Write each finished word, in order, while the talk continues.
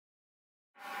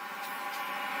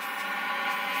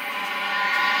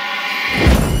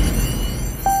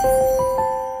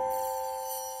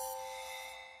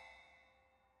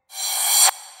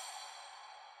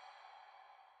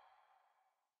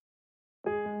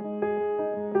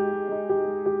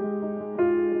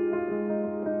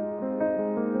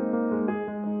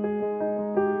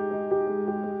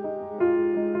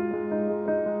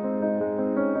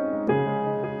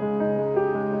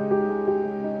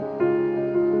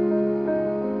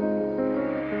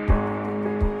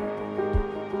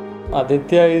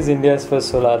Aditya is India's first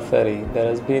solar ferry. There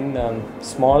has been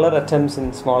smaller attempts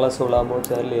in smaller solar modes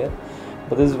earlier,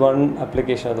 but this is one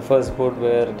application of the first boat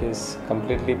where it is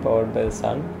completely powered by the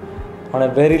sun on a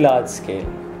very large scale,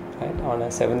 right? On a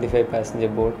 75 passenger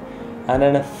boat and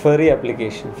in a ferry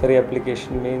application. Ferry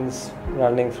application means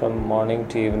running from morning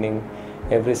to evening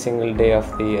every single day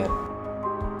of the year.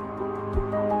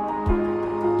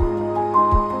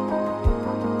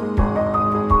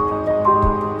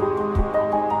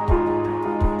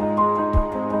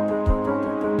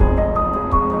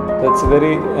 So it's a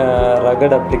very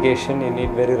rugged application. You need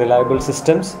very reliable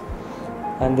systems,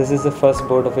 and this is the first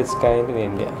boat of its kind in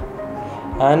India.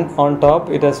 And on top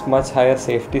it has much higher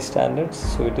safety standards,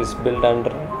 so it is built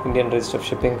under Indian Register of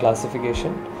Shipping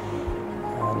classification,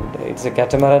 and it's a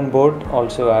catamaran boat,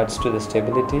 also adds to the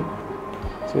stability.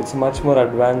 So it's a much more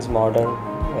advanced modern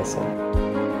vessel.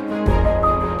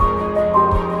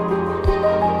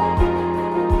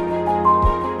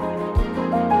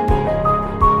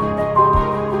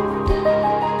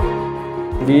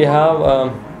 We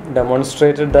have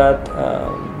demonstrated that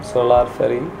solar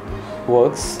ferry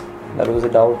works. There was a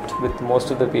doubt with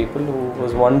most of the people who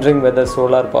was wondering whether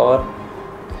solar power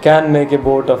can make a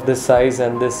boat of this size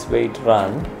and this weight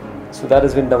run. So that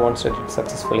has been demonstrated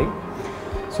successfully.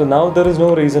 So now there is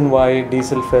no reason why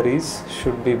diesel ferries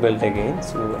should be built again.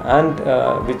 So,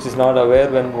 and which is not aware,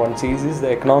 when one sees is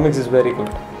the economics is very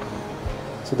good.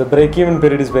 So the break-even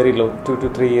period is very low, 2 to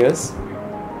 3 years.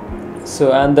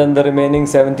 So, and then the remaining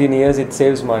 17 years it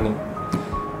saves money.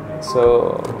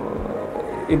 So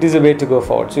it is a way to go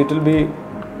forward. So it will be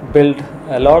built,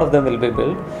 a lot of them will be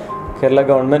built. Kerala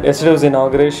government, yesterday was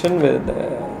inauguration with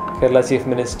Kerala Chief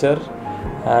Minister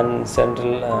and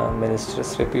Central Minister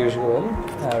Sri Piyush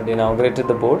Goyal had inaugurated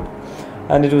the boat,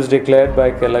 and it was declared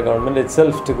by Kerala government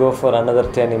itself to go for another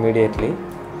 10 immediately.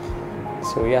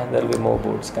 So yeah, there will be more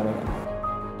boats coming up.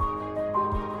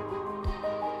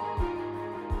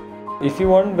 If you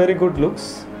want very good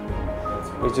looks,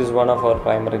 which is one of our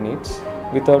primary needs,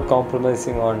 without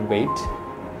compromising on weight,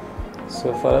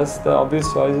 so for us the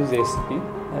obvious choice is ACP,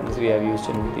 and we have used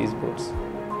in these boats.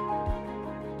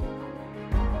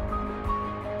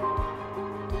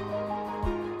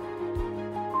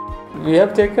 We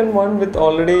have taken one with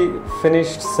already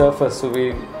finished surface, so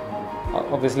we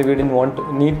obviously we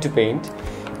didn't need to paint.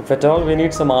 If at all we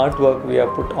need some artwork, we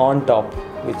have put on top,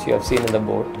 which you have seen in the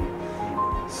boat.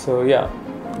 So yeah,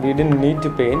 we didn't need to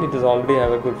paint, it is already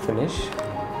have a good finish.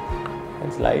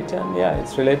 It's light, and yeah,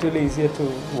 it's relatively easier to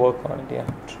work on it. Yeah.